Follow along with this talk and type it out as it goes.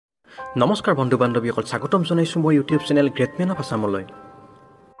নমস্কাৰ বন্ধু বান্ধৱীসকল, স্বাগতম জনাইছোঁ মই YouTube channel great man of আছামলৈ।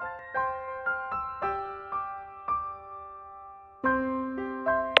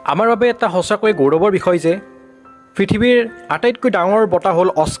 আমাৰ বাবে এটা সঁচাকৈ গৌৰৱৰ বিষয় যে পৃথিৱীৰ আটাইতকৈ ডাঙৰ বঁটা হ'ল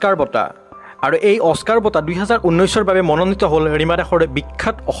অস্কাৰ বঁটা, আৰু এই অস্কাৰ বঁটা 2019ৰ বাবে মনোনীত হ'ল ৰীমা দাসৰ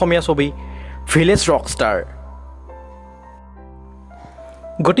বিখ্যাত অসমীয়া ছবি ভিলেজ ৰকষ্টাৰ।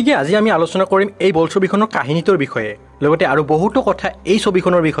 গতিকে আজি আমি আলোচনা কৰিম এই বোলছবিখনৰ কাহিনীটোৰ বিষয়ে, লগতে আৰু বহুতো কথা এই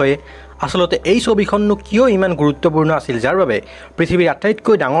ছবিখনৰ বিষয়ে। আচলতে এই ছবিখননো কিয় ইমান গুৰুত্বপূৰ্ণ আছিল, যাৰ বাবে পৃথিৱীৰ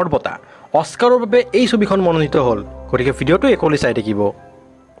আটাইতকৈ ডাঙৰ বঁটা অস্কাৰৰ বাবে এই ছবিখন মনোনীত হ'ল। গতিকে ভিডিঅ'টো একলি চাই থাকিব।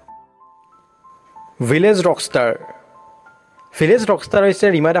 Village Rockstar. ভিলেজ ৰকষ্টাৰ হৈছে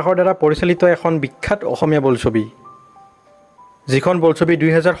ৰীমা দাসৰ দ্বাৰা পৰিচালিত এখন বিখ্যাত অসমীয়া বোলছবি, যিখন বোলছবি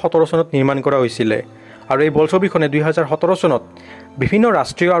 2017 চনত নিৰ্মাণ কৰা হৈছিলে। আৰু এই বোলছবিখনে 2017 চনত বিভিন্ন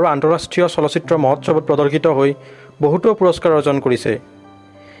ৰাষ্ট্ৰীয় আৰু আন্তঃৰাষ্ট্ৰীয় চলচ্চিত্ৰ মহোৎসৱত প্ৰদৰ্শিত হৈ বহুতো পুৰস্কাৰ অৰ্জন কৰিছে।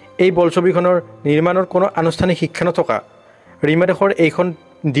 এই বোলছবিখনৰ নিৰ্মাণৰ কোনো আনুষ্ঠানিক শিক্ষা নথকা ৰীমা দাসৰ এইখন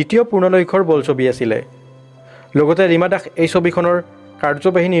দ্বিতীয় পূৰ্ণদৈৰ্ঘ্যৰ বোলছবি আছিলে। লগতে ৰীমা দাস এই ছবিখনৰ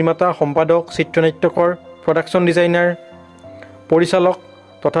কাৰ্যবাহী নিৰ্মাতা, সম্পাদক, চিত্ৰনাট্যকৰ, প্ৰডাকশ্যন ডিজাইনাৰ, পৰিচালক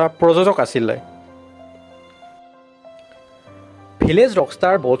তথা প্ৰযোজক আছিলে। ভিলেজ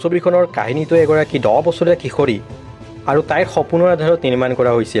ৰকষ্টাৰ বোলছবিখনৰ কাহিনীটো এগৰাকী 10 বছৰীয়া কিশোৰী আৰু তাইৰ সপোনৰ আধাৰত নিৰ্মাণ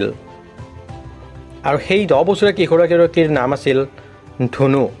কৰা হৈছিল। আৰু সেই 10 বছৰীয়া কিশোৰীগৰাকীৰ নাম আছিল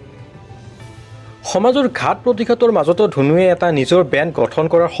ধুনু। সমাজৰ ঘাত প্ৰতিঘাতৰ মাজতো ধুনুৱে এটা নিজৰ বেণ্ড গঠন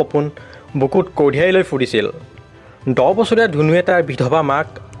কৰাৰ সপোন বুকুত কঢ়িয়াই লৈ ফুৰিছিল। 10 বছৰীয়া ধুনুৱে তাৰ বিধৱা মাক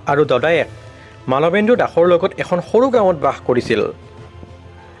আৰু দদায়েক মানৱেন্দ্ৰ দাসৰ লগত এখন সৰু গাঁৱত বাস কৰিছিল।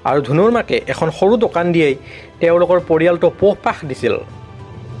 আৰু ধুনুৰ মাকে এখন সৰু দোকান দিয়েই তেওঁলোকৰ পৰিয়ালটো পোহপাশ দিছিল।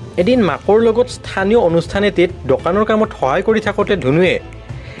 এদিন মাকৰ লগত স্থানীয় অনুষ্ঠান এটিত দোকানৰ কামত সহায় কৰি থাকোঁতে ধুনুৱে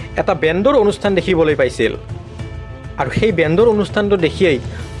এটা বেণ্ডৰ অনুষ্ঠান দেখিবলৈ পাইছিল। আৰু সেই বেণ্ডৰ অনুষ্ঠানটো দেখিয়েই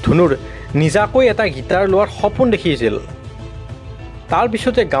ধুনুৰ নিজাকৈ এটা গীটাৰ লোৱাৰ সপোন দেখিছিল।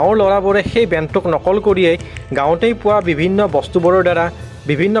 তাৰপিছতে গাঁৱৰ ল'ৰাবোৰে সেই বেণ্ডটোক নকল কৰিয়েই গাঁৱতেই পোৱা বিভিন্ন বস্তুবোৰৰ দ্বাৰা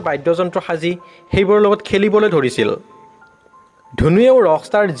বিভিন্ন বাদ্যযন্ত্ৰ সাজি সেইবোৰৰ লগত খেলিবলৈ ধৰিছিল। ধুনুৱেও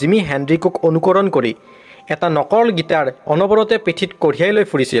ৰকষ্টাৰ জিমি হেণ্ড্ৰিকক অনুকৰণ কৰি এটা নকল গীটাৰ অনবৰতে পিঠিত কঢ়িয়াই লৈ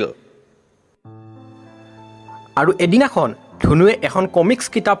ফুৰিছিল। আৰু এদিনাখন ধুনুৱে এখন কমিক্স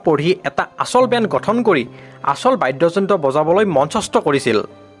কিতাপ পঢ়ি এটা আচল বেণ্ড গঠন কৰি আচল বাদ্যযন্ত্ৰ বজাবলৈ মঞ্চস্থ কৰিছিল।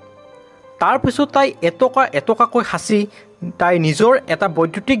 তাৰপিছত তাই এটকাকৈ সাঁচি তাই নিজৰ এটা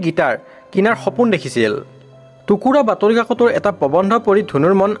বৈদ্যুতিক গীটাৰ কিনাৰ সপোন দেখিছিল। টুকুৰা বাতৰি কাকতৰ এটা প্ৰবন্ধ পঢ়ি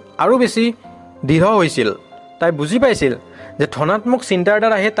ধুনুৰ মন আৰু বেছি দৃঢ় হৈছিল। তাই বুজি পাইছিল যে ধনাত্মক চিন্তাৰ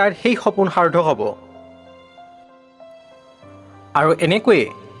দ্বাৰাহে তাইৰ সেই সপোন সাৰ্থক হ'ব। আৰু এনেকৈয়ে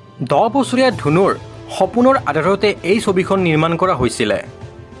 10 বছৰীয়া ধুনুৰ সপোনৰ আধাৰতে এই ছবিখন নিৰ্মাণ কৰা হৈছিলে।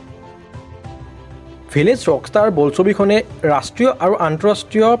 ভিলেজ ৰকষ্টাৰ বোলছবিখনে ৰাষ্ট্ৰীয় আৰু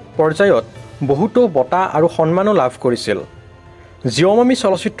আন্তঃৰাষ্ট্ৰীয় পৰ্যায়ত বহুতো বঁটা আৰু সন্মানো লাভ কৰিছিল। জিঅ'মামি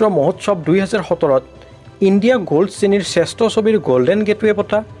চলচ্চিত্ৰ মহোৎসৱ 2017ত ইণ্ডিয়া গ'ল্ড শ্ৰেণীৰ শ্ৰেষ্ঠ ছবিৰ গ'ল্ডেন গেটৱে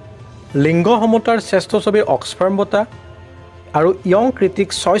বঁটা, লিংগ সমতাৰ শ্ৰেষ্ঠ ছবিৰ অক্সফাৰ্ম বঁটা আৰু য়ং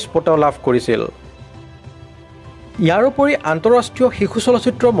ক্ৰিটিক্স চইচ বঁটাও লাভ কৰিছিল। ইয়াৰোপৰি আন্তঃৰাষ্ট্ৰীয় শিশু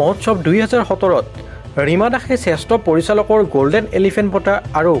চলচ্চিত্ৰ মহোৎসৱ 2017ত ৰীমা দাসে শ্ৰেষ্ঠ পৰিচালকৰ গ'ল্ডেন এলিফেণ্ট বঁটা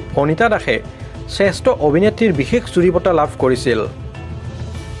আৰু ভনিতা দাসে শ্ৰেষ্ঠ অভিনেত্ৰীৰ বিশেষ জুৰি বঁটা লাভ কৰিছিল।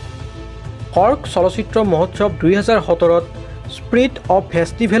 কৰ্ক চলচ্চিত্ৰ মহোৎসৱ 2017ত স্পিৰিট অৱ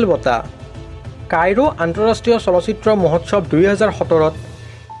ফেষ্টিভেল বঁটা, কাইৰো আন্তঃৰাষ্ট্ৰীয় চলচ্চিত্ৰ মহোৎসৱ 2017ত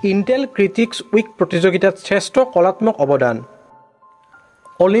ইণ্টেল ক্ৰিটিক্স উইক প্ৰতিযোগিতাত শ্ৰেষ্ঠ কলাত্মক অৱদান,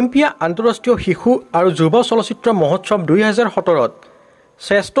 অলিম্পিয়া আন্তঃৰাষ্ট্ৰীয় শিশু আৰু যুৱ চলচ্চিত্ৰ মহোৎসৱ 2017ত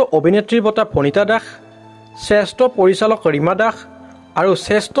শ্ৰেষ্ঠ অভিনেত্ৰীৰ বঁটা ভনিতা দাস, শ্ৰেষ্ঠ পৰিচালক ৰীমা দাস আৰু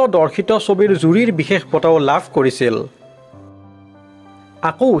শ্ৰেষ্ঠ দৰ্শিত ছবিৰ জুৰিৰ বিশেষ বঁটাও লাভ কৰিছিল।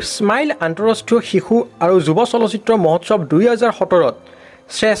 আকৌ স্মাইল আন্তঃৰাষ্ট্ৰীয় শিশু আৰু যুৱ চলচ্চিত্ৰ মহোৎসৱ 2017ত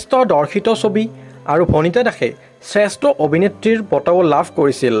শ্ৰেষ্ঠ দৰ্শিত ছবি আৰু ভনিতা দাসে শ্ৰেষ্ঠ অভিনেত্ৰীৰ বঁটাও লাভ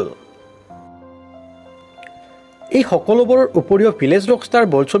কৰিছিল। এই সকলোবোৰৰ উপৰিও ভিলেজ ৰকষ্টাৰ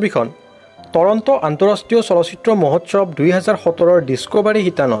বোলছবিখন টৰণ্ট আন্তঃৰাষ্ট্ৰীয় চলচ্চিত্ৰ মহোৎসৱ 2017ৰ ডিস্কভাৰী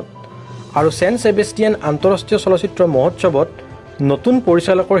শিতানত আৰু ছেণ্ট ছেবেষ্টিয়ান আন্তঃৰাষ্ট্ৰীয় চলচ্চিত্ৰ মহোৎসৱত নতুন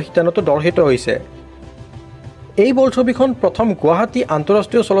পৰিচালকৰ শিতানতো দৰ্শিত হৈছে। এই বোলছবিখন প্ৰথম গুৱাহাটী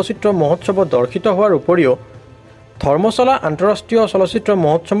আন্তঃৰাষ্ট্ৰীয় চলচ্চিত্ৰ মহোৎসৱত দৰ্শিত হোৱাৰ উপৰিও ধৰ্মশালা আন্তঃৰাষ্ট্ৰীয় চলচ্চিত্ৰ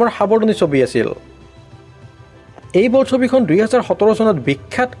মহোৎসৱৰ সাৱৰণী ছবি আছিল। এই বোলছবিখন 2017 চনত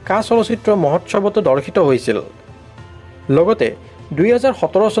বিখ্যাত কাঁ চলচ্চিত্ৰ মহোৎসৱতো দৰ্শিত হৈছিল। লগতে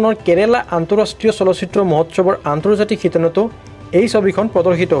 2017 চনৰ কেৰেলা আন্তঃৰাষ্ট্ৰীয় চলচ্চিত্ৰ মহোৎসৱৰ আন্তৰ্জাতিক শিতানতো এই ছবিখন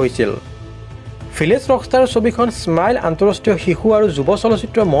প্ৰদৰ্শিত হৈছিল। ভিলেজ ৰকষ্টাৰ ছবিখন স্মাইল আন্তঃৰাষ্ট্ৰীয় শিশু আৰু যুৱ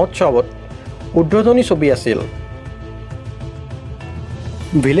চলচ্চিত্ৰ মহোৎসৱত উদ্বোধনী ছবি আছিল।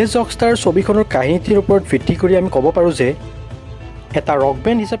 ভিলেজ ৰকষ্টাৰ ছবিখনৰ কাহিনীটিৰ ওপৰত ভিত্তি কৰি আমি ক'ব পাৰোঁ যে এটা ৰক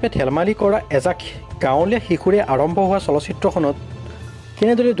বেণ্ড হিচাপে ধেমালি কৰা এজাক গাঁৱলীয়া শিশুৰে আৰম্ভ হোৱা চলচ্চিত্ৰখনত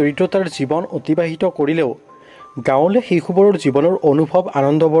কেনেদৰে দৰিদ্ৰতাৰ জীৱন অতিবাহিত কৰিলেও গাঁৱলীয়া শিশুবোৰৰ জীৱনৰ অনুভৱ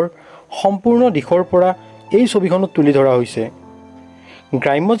আনন্দবোৰ সম্পূৰ্ণ দিশৰ পৰা এই ছবিখনত তুলি ধৰা হৈছে।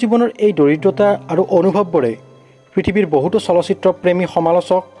 গ্ৰাম্য জীৱনৰ এই দৰিদ্ৰতা আৰু অনুভৱবোৰে পৃথিৱীৰ বহুতো চলচ্চিত্ৰ প্ৰেমী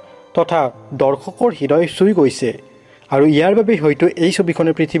সমালোচক তথা দৰ্শকৰ হৃদয় চুই গৈছে আৰু ইয়াৰ বাবে হয়তো এই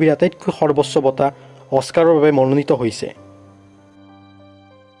ছবিখনে পৃথিৱীৰ আটাইতকৈ সৰ্বোচ্চ বঁটা অস্কাৰৰ বাবে মনোনীত হৈছে।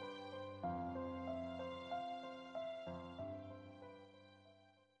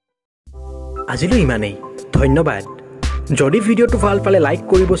 আজিলৈ ইমানেই, ধন্যবাদ। যদি ভিডিঅ'টো ভাল পালে লাইক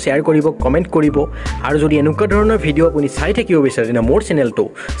কৰিব, শ্বেয়াৰ কৰিব, কমেণ্ট কৰিব আৰু যদি এনেকুৱা ধৰণৰ ভিডিঅ' আপুনি চাই থাকিব বিচাৰে তেনে মোৰ চেনেলটো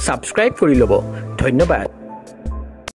ছাবস্ক্ৰাইব কৰি ল'ব। ধন্যবাদ।